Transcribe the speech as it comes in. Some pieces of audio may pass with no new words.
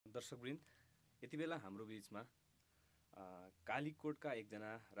दर्शकवृन्द, यति बेला हाम्रो बीचमा कालीकोटका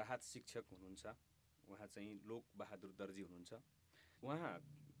एकजना राहत शिक्षक हुनुहुन्छ। उहाँ चाहिँ लोक बहादुर दर्जी हुनुहुन्छ। उहाँ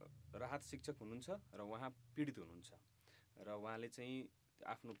राहत शिक्षक हुनुहुन्छ र उहाँ पीडित हुनुहुन्छ र उहाँले चाहिँ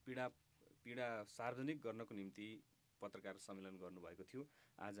आफ्नो पीडा सार्वजनिक गर्नको निम्ति पत्रकार सम्मेलन गर्नुभएको थियो।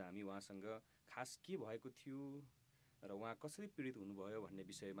 आज हामी उहाँसँग खास के भएको थियो र उहाँ कसरी पीडित हुनुभयो भन्ने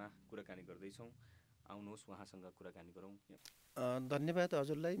विषयमा कुराकानी गर्दैछौँ। आउनुहोस् उहाँसँग कुराकानी गरौँ। धन्यवाद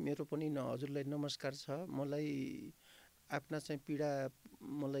हजुरलाई। मेरो पनि हजुरलाई नमस्कार छ। मलाई आफ्ना चाहिँ पीडा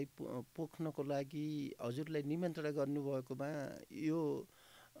मलाई पोख्नको लागि हजुरलाई निमन्त्रणा गर्नुभएकोमा यो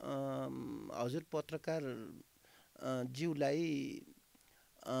हजुर पत्रकार ज्यूलाई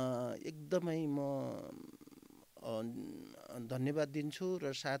एकदमै म धन्यवाद दिन्छु र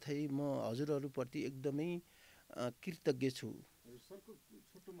साथै म हजुरहरूप्रति एकदमै कृतज्ञ छु।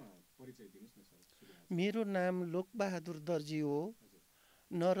 मेरो नाम लोकबहादुर दर्जी हो।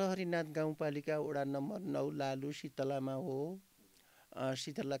 नरहरिनाथ गाउँपालिका वडा नम्बर 9 लालु शीतलामा हो।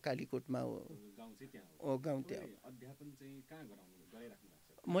 शीतला कालीकोटमा हो। गाउँ त्यहाँ।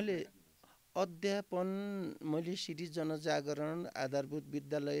 मैले अध्यापन श्री जनजागरण आधारभूत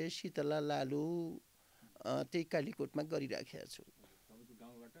विद्यालय शीतला लालु त्यही कालीकोटमा गरिराखेको छु।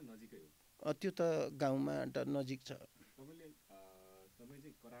 त्यो त गाउँमा नजिक छ।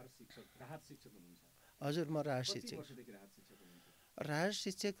 हजुर, म राहत शिक्षक। राहत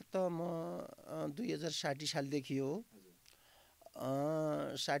शिक्षक त म 2060 सालदेखि हो।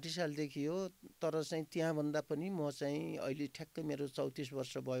 60 सालदेखि हो। तर चाहिँ त्यहाँभन्दा पनि म चाहिँ अहिले ठ्याक्कै मेरो 34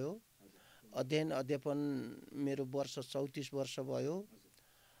 वर्ष भयो। अध्यापन मेरो वर्ष 34 वर्ष भयो।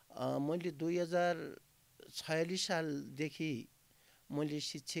 मैले 2046 सालदेखि मैले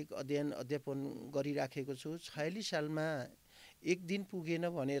शिक्षक अध्यापन गरिराखेको छु। 46 सालमा एक दिन पुगेन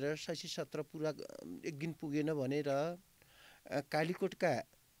भनेर शैक्षिक सत्र पुरा एक दिन पुगेन भनेर कालीकोटका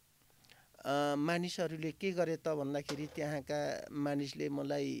मानिसहरूले के गरे त भन्दाखेरि त्यहाँका मानिसले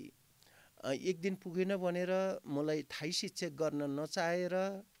मलाई एक दिन पुगेन भनेर मलाई थाई शिक्षक गर्न नचाहेर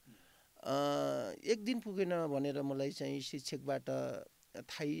एक दिन पुगेन भनेर मलाई चाहिँ शिक्षकबाट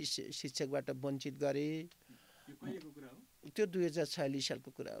थाई शिक्षकबाट वञ्चित गरे। त्यो 2046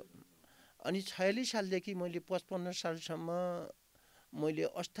 सालको कुरा हो। अनि 46 सालदेखि मैले 55 सालसम्म मैले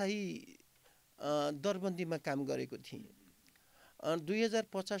अस्थायी दरबन्दीमा काम गरेको थिएँ।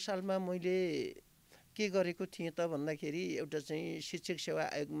 2050 सालमा मैले के गरेको थिएँ त भन्दाखेरि एउटा चाहिँ शिक्षक सेवा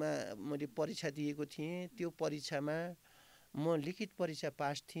आयोगमा मैले परीक्षा दिएको थिएँ। त्यो परीक्षामा म लिखित परीक्षा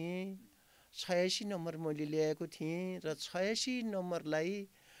पास थिएँ। 86 नम्बर मैले ल्याएको थिएँ र 86 नम्बरलाई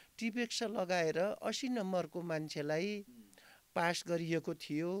टिपेक्स लगाएर 80 नम्बरको मान्छेलाई पास गरिएको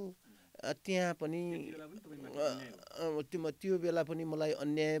थियो। त्यहाँ पनि त्यो बेला पनि मलाई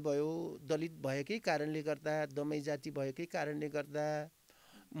अन्याय भयो। दलित भएकै कारणले गर्दा, दमाई जाति भएकै कारणले गर्दा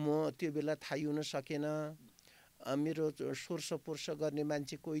म त्यो बेला थाहै हुन सकेन। मेरो सोर्स गर्ने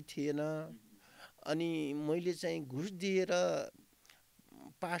मान्छे कोही थिएन। अनि मैले चाहिँ घुस दिएर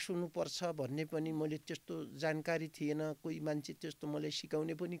पास हुनुपर्छ भन्ने पनि मैले त्यस्तो जानकारी थिएन। कोही मान्छे त्यस्तो मलाई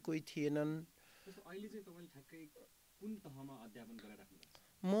सिकाउने पनि कोही थिएनन्। अहिले चाहिँ तपाईले ठ्याक्कै कुन तहमा अध्यापन गरिराख्नु भएको छ?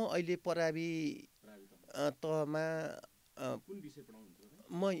 म अहिले परावी तहमा कुन विषय पढाउनुहुन्छ?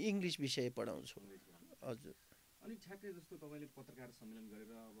 म इङ्ग्लिस विषय पढाउँछु। हजुर। अनि ठ्याक्कै जस्तो तपाईले पत्रकार सम्मेलन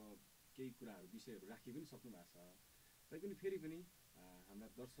गरेर अब केही कुराहरू विषयहरू राखि पनि सक्नु भएको छ। तैपनि फेरि पनि हाम्रा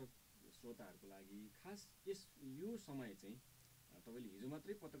दर्शक श्रोताहरूको लागि खास यो समय चाहिँ तपाईले हिजो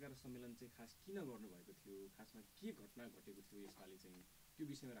मात्रै पत्रकार सम्मेलन चाहिँ खास किन गर्नुभएको थियो? खासमा के घटना घटेको थियो यसपालि चाहिँ त्यो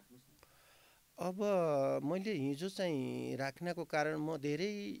विषयमा राख्नुहोस् न। अब मैले हिजो चाहिँ राख्नको कारण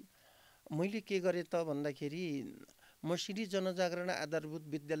मैले के गरेँ त भन्दाखेरि म श्री जनजागरण आधारभूत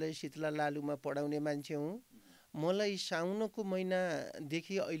विद्यालय शीतला लालुमा पढाउने मान्छे हुँ। मलाई साउनको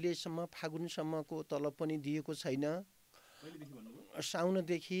महिनादेखि अहिलेसम्म फागुनसम्मको तलब पनि दिएको छैन।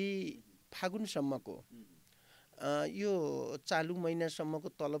 साउनदेखि फागुनसम्मको यो चालु महिनासम्मको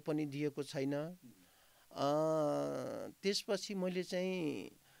तलब पनि दिएको छैन। त्यसपछि मैले चाहिँ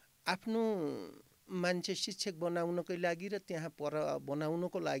आफ्नो मान्छे शिक्षक बनाउनको लागि र त्यहाँ पर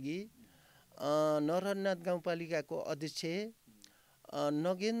बनाउनको लागि नरहरिनाथ गाउँपालिकाको अध्यक्ष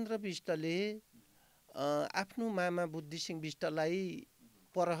नगेन्द्र विष्टले आफ्नो मामा बुद्धिसिंह विष्टलाई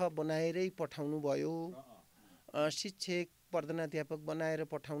परह बनाएरै पठाउनु भयो। शिक्षक प्रधानाध्यापक बनाएर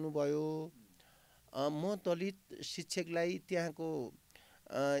पठाउनु भयो। म दलित शिक्षकलाई त्यहाँको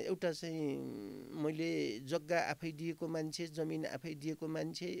एउटा चाहिँ मैले जग्गा आफै दिएको मान्छे, जमिन आफै दिएको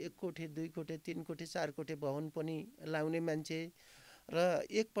मान्छे, 1 कोठे 2 कोठे 3 कोठे 4 कोठे भवन पनि लाउने मान्छे र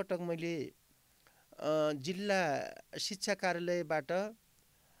एकपटक मैले जिल्ला शिक्षा कार्यालयबाट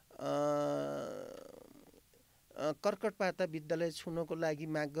कर्कटपाता विद्यालय छुनको लागि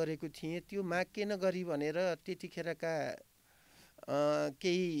माग गरेको थिएँ। त्यो माग किन गरी भनेर त्यतिखेरका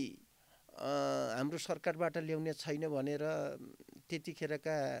केही हाम्रो सरकारबाट ल्याउने छैन भनेर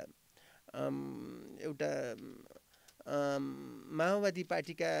त्यतिखेरका एउटा माओवादी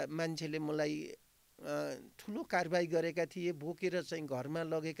पार्टीका मान्छेले मलाई ठुलो कारबाही गरेका थिए, बोकेर चाहिँ घरमा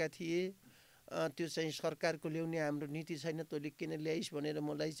लगेका थिए। त्यो चाहिँ सरकारको ल्याउने हाम्रो नीति छैन, तैँले किन ल्याइस् भनेर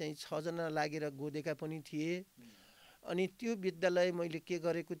मलाई चाहिँ 6 जना लागेर गोदेका पनि थिए। अनि त्यो विद्यालय मैले के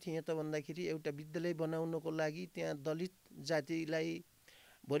गरेको थिएँ त भन्दाखेरि एउटा विद्यालय बनाउनको लागि त्यहाँ दलित जातिलाई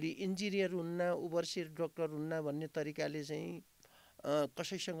भोलि इन्जिनियर हुन्न, ओभरसियर डक्टर हुन्न भन्ने तरिकाले चाहिँ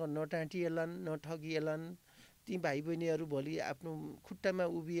कसैसँग नटाँटिएलान्, नठगिएलान्, ती भाइ बहिनीहरू भोलि आफ्नो खुट्टामा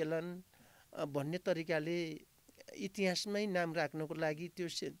उभिएलान् भन्ने तरिकाले इतिहासमै नाम राख्नको लागि त्यो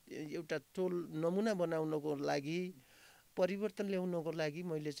एउटा टोल नमुना बनाउनको लागि परिवर्तन ल्याउनको लागि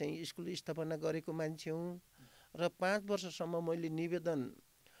मैले चाहिँ स्कुल स्थापना गरेको मान्छे हुँ। र 5 वर्षसम्म मैले निवेदन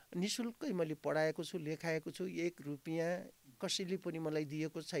निशुल्कै मैले पढाएको छु, लेखाएको छु। 1 रुपियाँ कसैले पनि मलाई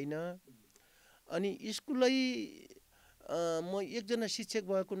दिएको छैन। अनि स्कुलै म एकजना शिक्षक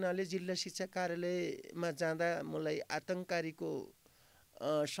भएको हुनाले जिल्ला शिक्षा कार्यालयमा जाँदा मलाई आतङ्ककारीको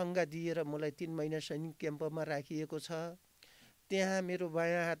सङ्गा दिएर मलाई 3 महिना सैनिक क्याम्पमा राखिएको छ। त्यहाँ मेरो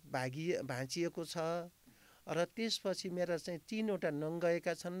बायाँ हात भाँचिएको छ र त्यसपछि मेरा चाहिँ 3वटा नङ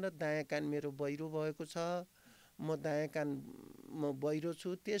गएका छन् र दायाँ कान मेरो बहिरो भएको छ। म दायाँ कान म बहिरो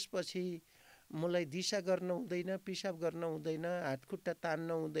छु। त्यसपछि मलाई दिशा गर्न हुँदैन, पिसाब गर्न हुँदैन, हातखुट्टा तान्न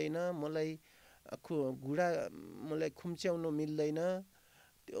हुँदैन, मलाई मलाई खुम्च्याउन मिल्दैन,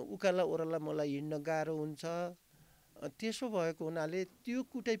 उकाला ओह्राला मलाई हिँड्न गाह्रो हुन्छ। त्यसो भएको हुनाले त्यो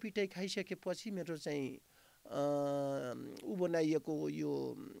कुटाइपिटाइ खाइसकेपछि मेरो चाहिँ बनाइएको यो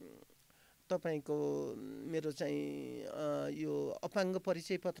तपाईँको मेरो चाहिँ यो अपाङ्ग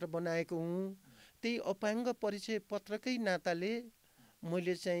परिचय पत्र बनाएको हुँ। त्यही अपाङ्ग परिचय पत्रकै नाताले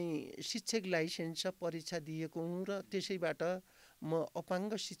मैले चाहिँ शिक्षक लाइसेन्स परीक्षा दिएको हुँ र त्यसैबाट म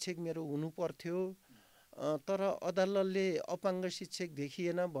अपाङ्ग शिक्षक मेरो हुनु पर्थ्यो। तर अदालतले अपाङ्ग शिक्षक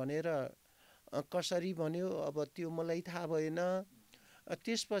देखिएन भनेर कसरी भन्यो अब त्यो मलाई थाहा भएन।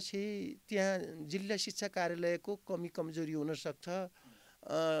 त्यसपछि त्यहाँ जिल्ला शिक्षा कार्यालयको कमी कमजोरी हुनसक्छ,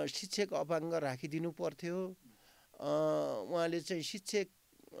 शिक्षक अपाङ्ग राखिदिनु पर्थ्यो। उहाँले चाहिँ शिक्षक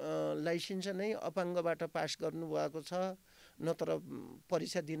लाइसेन्स नै अपाङ्गबाट पास गर्नुभएको छ, नत्र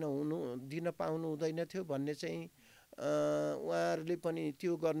परीक्षा दिन पाउनु हुँदैन थियो भन्ने चाहिँ उहाँहरूले पनि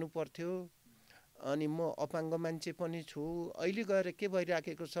त्यो गर्नु पर्थ्यो। अनि म अपाङ्ग मान्छे पनि छु। अहिले गएर के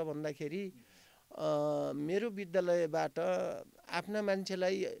भइराखेको छ भन्दाखेरि मेरो विद्यालयबाट आफ्ना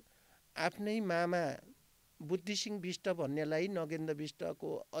मान्छेलाई आफ्नै मामा बुद्धिसिंह बिष्ट भन्नेलाई नगेन्द्र बिष्टको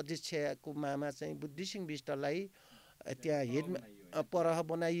अध्यक्षको मामा चाहिँ बुद्धिसिंह बिष्टलाई त्यहाँ परह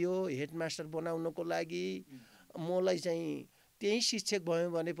बनाइयो। हेडमास्टर बनाउनको लागि मलाई चाहिँ त्यही शिक्षक भयो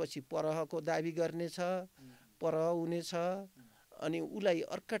भनेपछि परहको दाबी गर्नेछ, परह हुनेछ। अनि उसलाई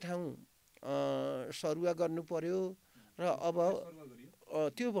अर्का ठाउँ सरुवा गर्नु पर्यो र अब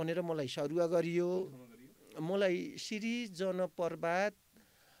त्यो भनेर मलाई सरुवा गरियो। मलाई श्री जनप्रवाद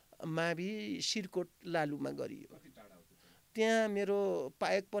मावि सिरकोट लालुमा गरियो। त्यहाँ मेरो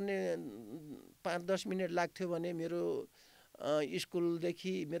पाएक पर्ने 5-10 मिनट लाग्थ्यो भने मेरो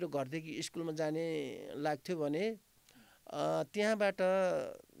स्कुलदेखि मेरो घरदेखि स्कुलमा जाने लाग्थ्यो भने त्यहाँबाट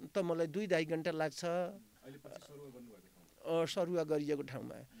त मलाई 2-2.5 घन्टा लाग्छ सरुवा गरिएको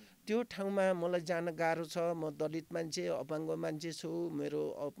ठाउँमा। त्यो ठाउँमा मलाई जान गाह्रो छ। म दलित मान्छे, अपाङ्ग मान्छे छु।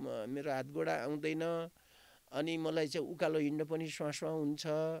 मेरो हातगोडा आउँदैन। अनि मलाई चाहिँ उकालो हिँड्न पनि स्वास्वा हुन्छ।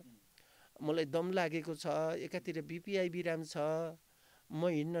 मलाई दम लागेको छ, एकातिर बिपिआई बिराम छ, म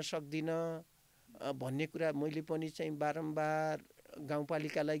हिँड्न सक्दिनँ भन्ने कुरा मैले पनि चाहिँ बारम्बार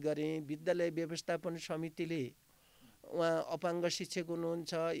गाउँपालिकालाई गरेँ। विद्यालय व्यवस्थापन समितिले उहाँ अपाङ्ग शिक्षक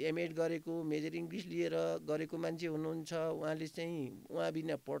हुनुहुन्छ, एमएड गरेको, मेजर इङ्ग्लिस लिएर गरेको मान्छे हुनुहुन्छ। उहाँले चाहिँ उहाँ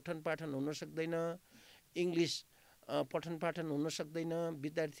बिना पठन पाठन हुन सक्दैन, इङ्ग्लिस पठन पाठन हुन सक्दैन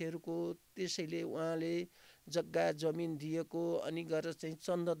विद्यार्थीहरूको। त्यसैले उहाँले जग्गा जमिन दिएको अनि गएर चाहिँ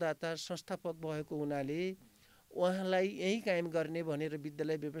चन्ददाता संस्थापक भएको हुनाले उहाँलाई यही कायम गर्ने भनेर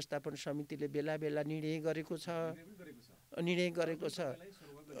विद्यालय व्यवस्थापन समितिले बेला बेला निर्णय गरेको छ।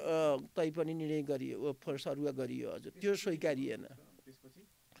 तैपनि निर्णय गरियो, सरुवा गरियो। हजुर, त्यो स्वीकारिएन।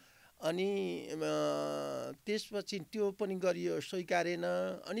 अनि त्यसपछि त्यो पनि गरियो, स्वीकारेन।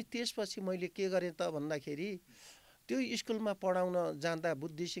 अनि त्यसपछि मैले के गरेँ त भन्दाखेरि त्यो स्कुलमा पढाउन जाँदा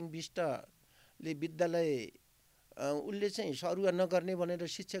बुद्धिसिंह बिष्टले विद्यालय उसले चाहिँ सरुवा नगर्ने भनेर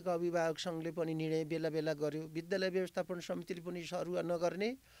शिक्षक अभिभावक सङ्घले पनि निर्णय बेला बेला गर्यो। विद्यालय व्यवस्थापन समितिले पनि सरुवा नगर्ने,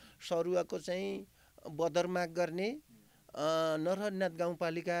 सरुवाको चाहिँ बदरमाग गर्ने नरहरिनाथ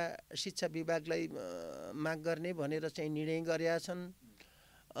गाउँपालिका शिक्षा विभागलाई माग गर्ने भनेर चाहिँ निर्णय गरेका छन्।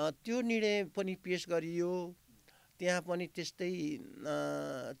 त्यो निर्णय पनि पेश गरियो, त्यहाँ पनि त्यस्तै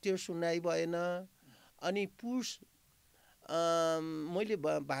त्यो सुनाइ भएन। अनि पुस मैले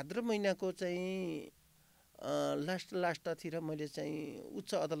भाद्र महिनाको चाहिँ लास्टतिर मैले चाहिँ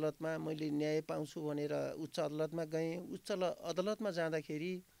उच्च अदालतमा मैले न्याय पाउँछु भनेर उच्च अदालतमा गएँ। उच्च अदालतमा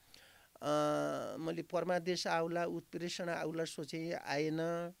जाँदाखेरि मैले परमादेश आउला, उत्प्रेषण आउला सोचेँ, आएन।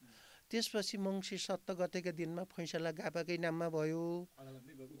 त्यसपछि मङ्सिर 7 गतेका दिनमा फैसला गापाकै नाममा भयो।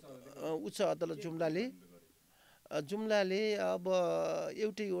 उच्च अदालत जुम्लाले अब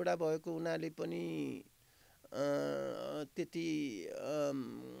एउटै वडा भएको हुनाले पनि त्यति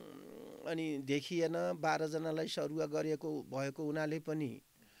अनि देखिएन। 12 जनालाई सरुवा गरेको भएको हुनाले पनि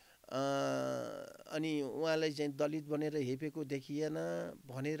अनि उहाँलाई चाहिँ दलित बनेर हेपेको देखिएन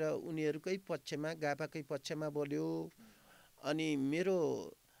भनेर उनीहरूकै पक्षमा, गापाकै पक्षमा बोल्यो। अनि मेरो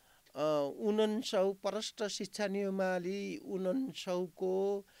 49 परराष्ट्र शिक्षा नियमावली 49 को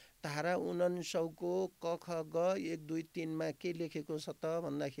धारा 49 को क ख ग 1 2 3 मा के लेखेको छ त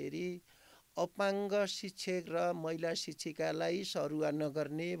भन्दाखेरि अपाङ्ग शिक्षक र महिला शिक्षिकालाई सरुवा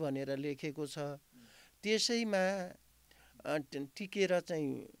नगर्ने भनेर लेखेको छ। त्यसैमा टिकेर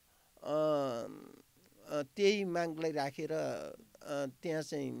चाहिँ त्यही मागलाई राखेर त्यहाँ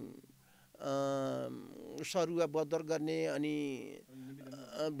चाहिँ सरुवा बदर गर्ने अनि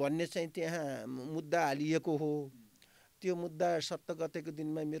भन्ने चाहिँ त्यहाँ मुद्दा हालिएको हो। त्यो मुद्दा 7 गतेको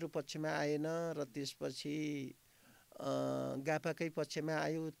दिनमा मेरो पक्षमा आएन र त्यसपछि गापाकै पक्षमा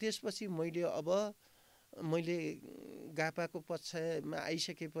आयो। त्यसपछि मैले गापाको पक्षमा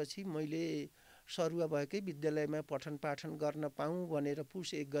आइसकेपछि मैले सरुवा भएकै विद्यालयमा पठन पाठन गर्न पाऊँ भनेर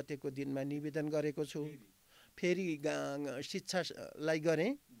पुस 1 गतेको दिनमा निवेदन गरेको छु। फेरि शिक्षालाई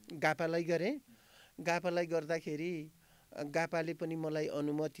गरेँ, गापालाई गरेँ। गापालाई गर्दाखेरि गापाले पनि मलाई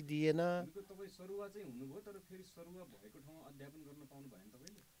अनुमति दिएन।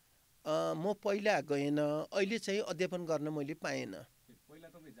 म पहिला गएन, अहिले चाहिँ अध्यापन गर्न मैले पाएन।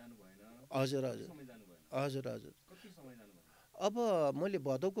 हजुर। अब मैले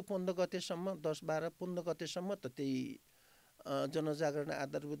भदौको 15 गतेसम्म 10, 12, 15 गतेसम्म त त्यही जनजागरण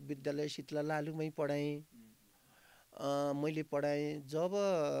आधारभूत विद्यालय शीतला लालुमै पढाएँ। मैले पढाएँ। जब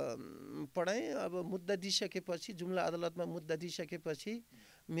पढाएँ अब मुद्दा दिइसकेपछि, जुम्ला अदालतमा मुद्दा दिइसकेपछि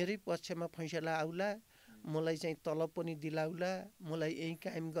मेरै पक्षमा फैसला आउला, मलाई चाहिँ तलब पनि दिलाउला, मलाई यहीँ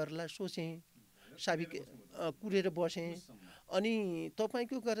कायम गर्ला सोचेँ। साबिक कुरेर बसेँ। अनि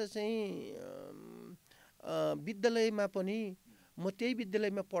तपाईँको गरेर चाहिँ विद्यालयमा पनि म त्यही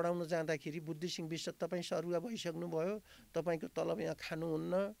विद्यालयमा पढाउन जाँदाखेरि बुद्धिसिंह विश्व तपाईँ सरुवा भइसक्नुभयो, तपाईँको तलब यहाँ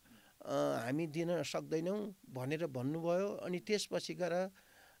खानुहुन्न, हामी दिन सक्दैनौँ भनेर भन्नुभयो। अनि त्यसपछि गएर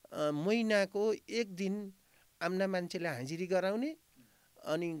महिनाको 1 दिन आम्ना मान्छेले हाजिरी गराउने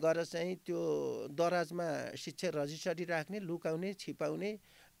अनि गएर चाहिँ त्यो दराजमा शिक्षक रजिस्ट्री राख्ने, लुकाउने, छिपाउने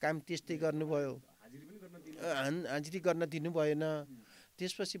काम त्यस्तै गर्नुभयो। हाजिरी गर्न दिनु भएन।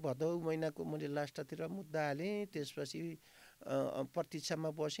 त्यसपछि भदौ महिनाको मैले लास्टतिर मुद्दा हालेँ। त्यसपछि प्रतीक्षामा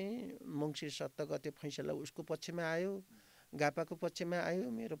बसेँ। मङ्सिर 7 गते फैसला उसको पक्षमा आयो, गापाको पक्षमा आयो,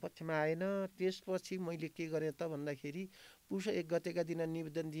 मेरो पक्षमा आएन। त्यसपछि मैले के गरेँ त भन्दाखेरि पुस 1 गतेका दिन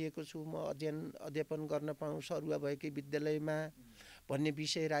निवेदन दिएको छु, म अध्यापन गर्न पाऊँ सरुवा भएकै विद्यालयमा भन्ने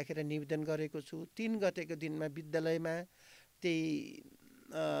विषय राखेर निवेदन गरेको छु। 3 गतेको दिनमा विद्यालयमा त्यही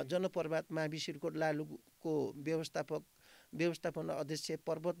जनप्रभात मावि सिरकोट लालुको व्यवस्थापन अध्यक्ष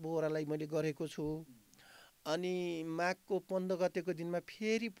पर्वत बोहरालाई मैले गरेको छु। अनि माघको 15 गतेको दिनमा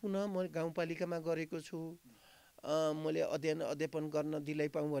फेरि पुनः म गाउँपालिकामा गरेको छु। मैले अध्यापन गर्न दिलाइ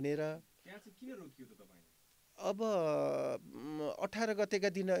पाऊँ भनेर। अब 18 गतेका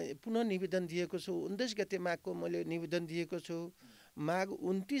दिन पुनः निवेदन दिएको छु। 19 गते माघको मैले निवेदन दिएको छु। माघ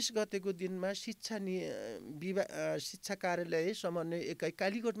 29 गतेको दिनमा शिक्षा कार्यालय समन्वय एकाइ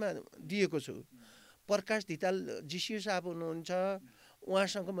कालीकोटमा दिएको छु। प्रकाश धिताल जिसियो साहब हुनुहुन्छ,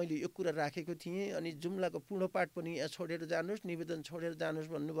 उहाँसँग मैले यो कुरा राखेको थिएँ। अनि जुम्लाको पूर्णपाठ पनि यहाँ छोडेर जानुहोस्, निवेदन छोडेर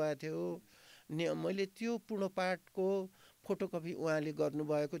जानुहोस् भन्नुभएको थियो। मैले त्यो पूर्णपाठको फोटोकपी उहाँले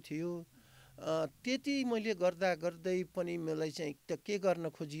गर्नुभएको थियो। त्यति मैले गर्दै पनि मलाई चाहिँ के गर्न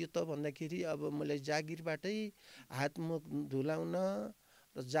खोजियो त भन्दाखेरि अब मलाई जागिरबाटै हातमुख धुलाउन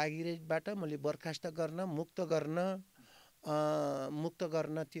र जागिरबाट मैले बर्खास्त गर्न, मुक्त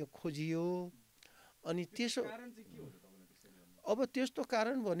गर्न त्यो खोजियो। अनि त्यसो अब त्यस्तो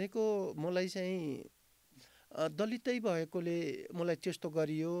कारण भनेको मलाई चाहिँ दलितै भएकोले मलाई त्यस्तो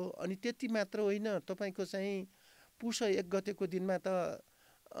गरियो। अनि त्यति मात्र होइन, तपाईँको चाहिँ पुस 1 गतेको दिनमा त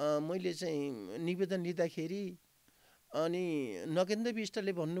मैले चाहिँ निवेदन लिँदाखेरि अनि नगेन्द्र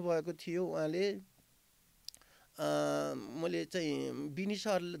विष्टले भन्नुभएको थियो, उहाँले मैले चाहिँ बिनी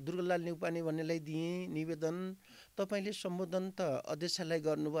सर दुर्गालाल नेउपाने भन्नेलाई दिएँ निवेदन। तपाईँले सम्बोधन त अध्यक्षलाई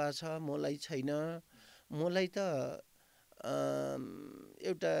गर्नुभएको छ, मलाई छैन। मलाई त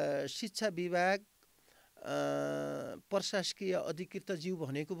एउटा शिक्षा विभाग प्रशासकीय अधिकृत ज्यू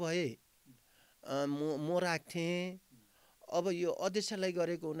भनेको भए म राख्थेँ। अब यो अध्यक्षलाई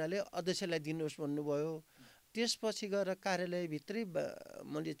गरेको हुनाले अध्यक्षलाई दिनुहोस् भन्नुभयो। त्यसपछि गएर कार्यालयभित्रै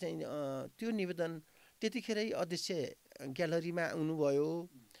मैले चाहिँ त्यो निवेदन त्यतिखेरै अध्यक्ष ग्यालरीमा आउनुभयो।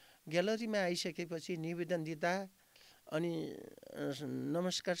 ग्यालरीमा आइसकेपछि निवेदन दिँदा अनि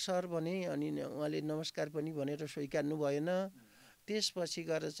नमस्कार सर भने, अनि उहाँले नमस्कार पनि भनेर स्वीकार्नु भएन। त्यसपछि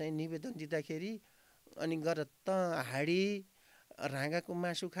गएर चाहिँ निवेदन दिँदाखेरि अनि गएर त हाँडी राँगाको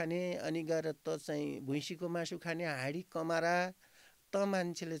मासु खाने, अनि गएर त चाहिँ भुइँसीको मासु खाने, हाँडी कमारा त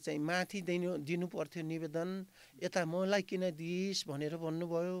मान्छेले चाहिँ माथि दिनु पर्थ्यो निवेदन, यता मलाई किन दिइस् भनेर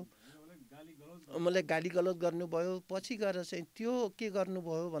भन्नुभयो। मलाई गाली गलौज गर्नुभयो। पछि गएर चाहिँ त्यो के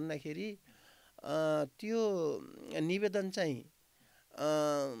गर्नुभयो भन्दाखेरि त्यो निवेदन चाहिँ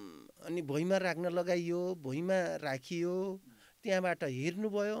अनि भुइँमा राख्न लगाइयो, भुइँमा राखियो। त्यहाँबाट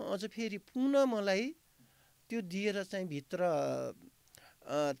हिर्नुभयो। अझ फेरि पुनः मलाई त्यो दिएर चाहिँ भित्र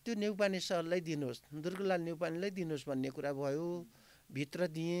त्यो नेउपाने सरलाई दिनुहोस्, दुर्गालाल नेउपानेलाई दिनुहोस् भन्ने कुरा भयो। भित्र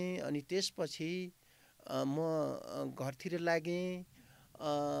दिएँ। अनि त्यसपछि म घरतिर लागेँ।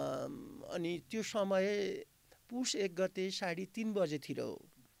 अनि त्यो समय पुस 1 गते 3:30 बजेतिर हो।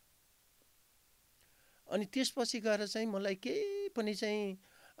 अनि त्यसपछि गएर चाहिँ मलाई केही पनि चाहिँ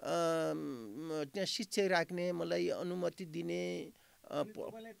त्यहाँ शिक्षक राख्ने, मलाई अनुमति दिने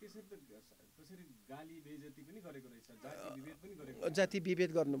जाति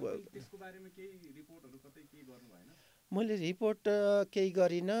विभेद गर्नुभयो। मैले रिपोर्ट केही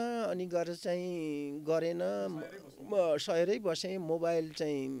गरिनँ। अनि गएर चाहिँ गरेन, सहेरै बसेँ। मोबाइल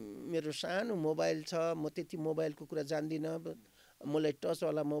चाहिँ मेरो सानो मोबाइल छ, म त्यति मोबाइलको कुरा जान्दिनँ। मलाई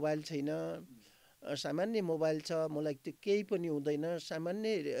टचवाला मोबाइल छैन, सामान्य मोबाइल छ। मलाई त्यो केही पनि हुँदैन,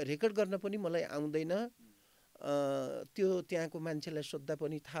 सामान्य रेकर्ड गर्न पनि मलाई आउँदैन। त्यो त्यहाँको मान्छेलाई सोद्धा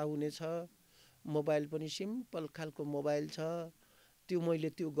पनि थाहा हुनेछ। मोबाइल पनि सिम्पल खालको मोबाइल छ। त्यो मैले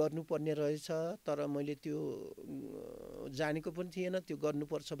त्यो गर्नुपर्ने रहेछ, तर मैले त्यो जानेको पनि थिएन, त्यो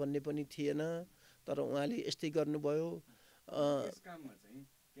गर्नुपर्छ भन्ने पनि थिएन। तर उहाँले यस्तै गर्नुभयो।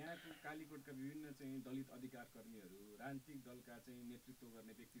 त्यहाँको कालीकोटका विभिन्न चाहिँ दलित अधिकार कर्मीहरू, राजनीतिक दलका चाहिँ नेतृत्व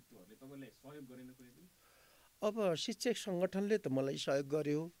गर्ने व्यक्तित्वहरूले तपाईँलाई सहयोग गरेन कुनै पनि? अब शिक्षक सङ्गठनले त मलाई सहयोग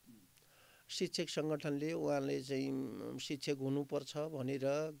गर्यो। शिक्षक सङ्गठनले उहाँले चाहिँ शिक्षक हुनुपर्छ भनेर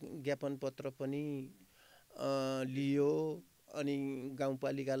ज्ञापन पत्र पनि लियो, अनि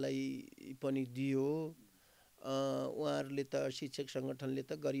गाउँपालिकालाई पनि दियो। उहाँहरूले त शिक्षक सङ्गठनले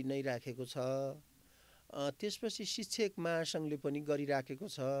त गरि नै राखेको छ। त्यसपछि शिक्षक महासङ्घले पनि गरिराखेको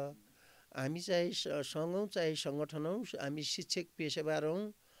छ। हामी चाहे सङ्घ हौँ चाहे सङ्गठन हौँ, हामी शिक्षक पेसेबार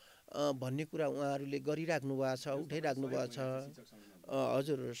हौँ भन्ने कुरा उहाँहरूले गरिराख्नु भएको छ, उठाइराख्नु भएको छ।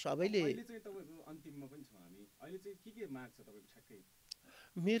 हजुर, सबैले।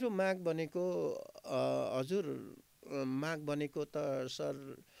 मेरो माग भनेको हजुर, माग भनेको त सर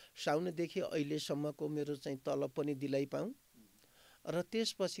साउनदेखि अहिलेसम्मको मेरो चाहिँ तलब पनि दिलाइ पाऊँ, र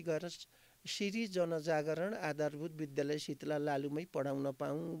त्यसपछि गएर श्री जनजागरण आधारभूत विद्यालय शीतला लालुमै पढाउन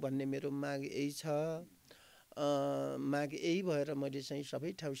पाऊँ भन्ने मेरो माग यही छ। माग यही भएर मैले चाहिँ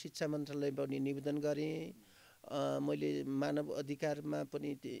सबै ठाउँ शिक्षा मन्त्रालय पनि निवेदन गरेँ। मैले मानव अधिकारमा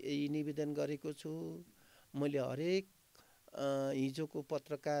पनि यही निवेदन गरेको छु। मैले हरेक हिजोको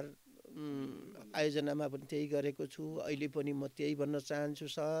पत्रकार आयोजनामा पनि त्यही गरेको छु। अहिले पनि म त्यही भन्न चाहन्छु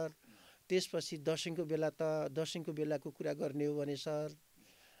सर। त्यसपछि दसैँको बेलाको कुरा गर्ने हो भने सर,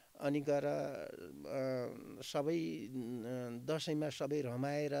 अनि गएर सबै दसैँमा सबै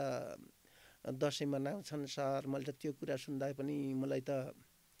रमाएर दसैँ मनाउँछन् सर। मैले त त्यो कुरा सुन्दा पनि मलाई त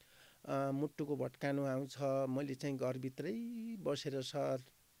मुटुको भट्कानो आउँछ। मैले चाहिँ घरभित्रै बसेर सर,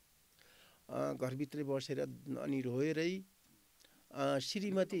 घरभित्रै बसेर अनि रोएरै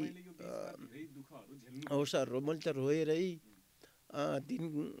श्रीमती हो सर, मैले त रोएरै दिन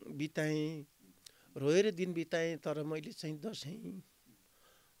बिताएँ, रोएर दिन बिताएँ। तर मैले चाहिँ दसैँ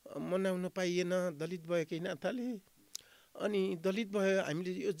मनाउन पाइएन दलित भएकै नाताले। अनि दलित भयो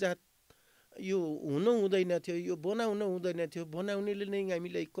हामीले यो जात यो हुनु हुँदैन थियो, यो बनाउन हुँदैन थियो। बनाउनेले नै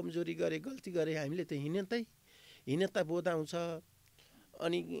हामीलाई कमजोरी गरे, गल्ती गरे। हामीले त हीनता बोध आउँछ।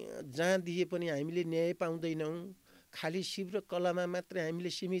 अनि जहाँ दिए पनि हामीले न्याय पाउँदैनौँ। खालि शिव र कलामा मात्रै हामीले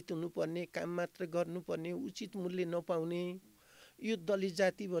सीमित हुनुपर्ने, काम मात्र गर्नुपर्ने, उचित मूल्य नपाउने। यो दलित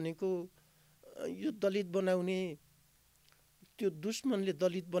जाति भनेको यो दलित बनाउने त्यो दुश्मनले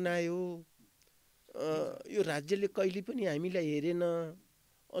दलित बनायो। यो राज्यले कहिले पनि हामीलाई हेरेन।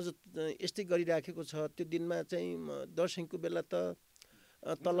 अझ यस्तै गरिराखेको छ। त्यो दिनमा चाहिँ दसैँको बेला त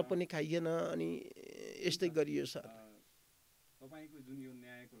तलब पनि खाइएन अनि यस्तै गरियो सर। तपाईको जुन यो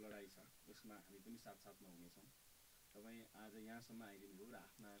न्यायको लडाई छ यसमा हामी पनि साथसाथमा हुनेछौँ। तपाईँ आज यहाँसम्म आइदिनु भयो र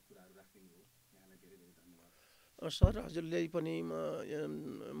आफ्ना कुराहरू राखिदिनु भयो, यहाँलाई धेरै धेरै धन्यवाद। सर हजुरले पनि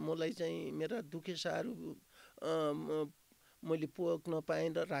मलाई चाहिँ मेरा दुखेसाहरू मैले पोख्न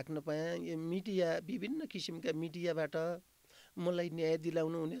पाएँ र राख्न पाएँ। यो मिडिया, विभिन्न किसिमका मिडियाबाट मलाई न्याय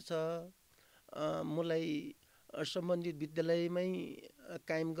दिलाउनु हुनेछ। मलाई सम्बन्धित विद्यालयमै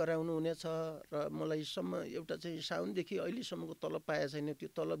कायम गराउनु हुनेछ र मलाई एउटा चाहिँ साउनदेखि अहिलेसम्मको तलब पाएको छैन, त्यो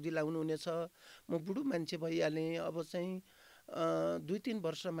तलब दिलाउनु हुनेछ। म बुढो मान्छे भइहालेँ, अब चाहिँ 2-3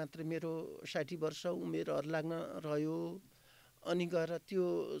 वर्ष मात्र मेरो 60 वर्ष उमेर लाग्न रह्यो। अनि गएर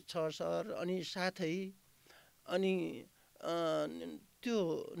त्यो छ सर। अनि साथै अनि त्यो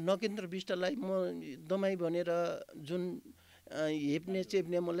नगेन्द्र विष्टलाई म दमाई भनेर जुन हेप्ने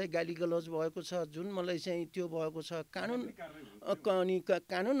चेप्ने मलाई गाली गलौज भएको छ, जुन मलाई चाहिँ त्यो भएको छ, कानुन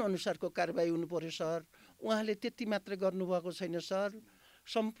अनुसारको कारबाही हुनु पर्यो सर। उहाँले त्यति मात्रै गर्नुभएको छैन सर।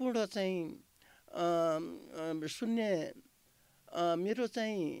 सम्पूर्ण चाहिँ शून्य मेरो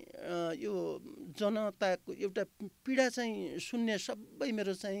चाहिँ यो जनताको एउटा पीडा चाहिँ शून्य सबै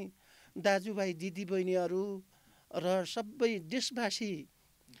मेरो चाहिँ दाजुभाइ दिदीबहिनीहरू र सबै देशवासी,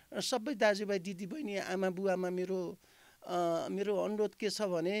 सबै दाजुभाइ दिदीबहिनी, आमा बुवामा मेरो अनुरोध के छ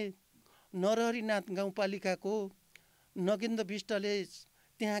भने नरहरिनाथ गाउँपालिकाको नगेन्द्र विष्टले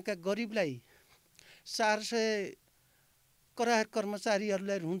त्यहाँका गरिबलाई 400 करार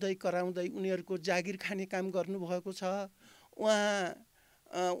कर्मचारीहरूलाई रुँदै कराउँदै उनीहरूको जागिर खाने काम गर्नुभएको छ।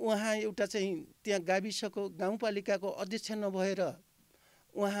 उहाँ एउटा चाहिँ त्यहाँ गाविसको गाउँपालिकाको अध्यक्ष नभएर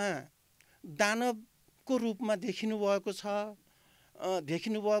उहाँ दानवको रूपमा देखिनु भएको छ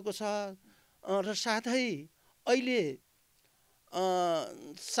र साथै अहिले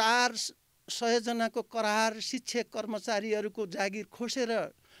 400 जनाको करार शिक्षक कर्मचारीहरूको जागिर खोसेर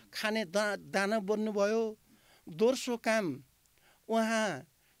खाने दानव बन्नुभयो। दोस्रो काम, उहाँ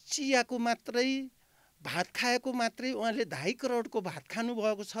चियाको मात्रै भात खाएको मात्रै उहाँले 2.5 करोडको भात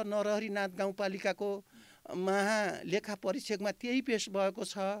खानुभएको छ। नरहरिनाथ गाउँपालिकाको महालेखा परीक्षकमा त्यही पेश भएको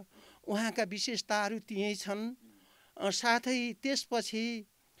छ। उहाँका विशेषताहरू त्यही छन्। साथै त्यसपछि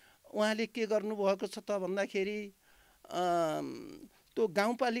उहाँले के गर्नुभएको छ त भन्दाखेरि त्यो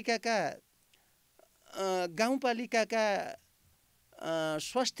गाउँपालिकाका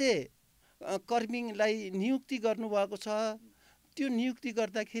स्वास्थ्य कर्मीलाई नियुक्ति गर्नुभएको छ। त्यो नियुक्ति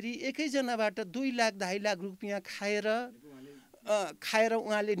गर्दाखेरि एकैजनाबाट 2 लाख 2.5 लाख रुपियाँ खाएर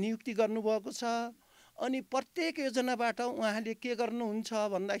उहाँले नियुक्ति गर्नुभएको छ। अनि प्रत्येक योजनाबाट उहाँले के गर्नुहुन्छ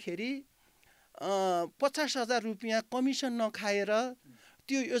भन्दाखेरि 50,000 रुपियाँ कमिसन नखाएर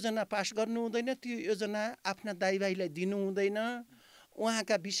त्यो योजना पास गर्नु हुँदैन, त्यो योजना आफ्ना दाइभाइलाई दिनु हुँदैन।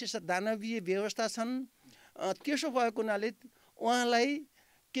 उहाँका विशेष दानवीय व्यवस्था छन्। त्यसो भएको हुनाले उहाँलाई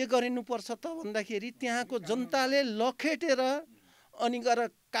के गरिनुपर्छ त भन्दाखेरि त्यहाँको जनताले लखेटेर अनि गएर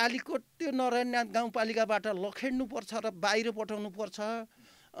कालीकोट त्यो नरहरिनाथ गाउँपालिकाबाट लखेड्नुपर्छ र बाहिर पठाउनुपर्छ।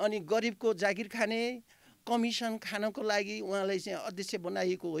 अनि गरिबको जागिर खाने, कमिसन खानको लागि उहाँलाई चाहिँ अध्यक्ष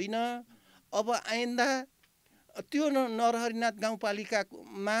बनाइएको होइन। अब आइन्दा त्यो नरहरिनाथ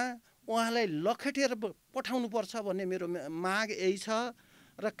गाउँपालिकामा उहाँलाई लखेटेर पठाउनुपर्छ भन्ने मेरो माग यही छ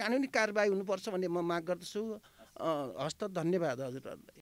र कानुनी कारबाही हुनुपर्छ भन्ने म माग गर्दछु। हस्त, धन्यवाद हजुरहरूलाई।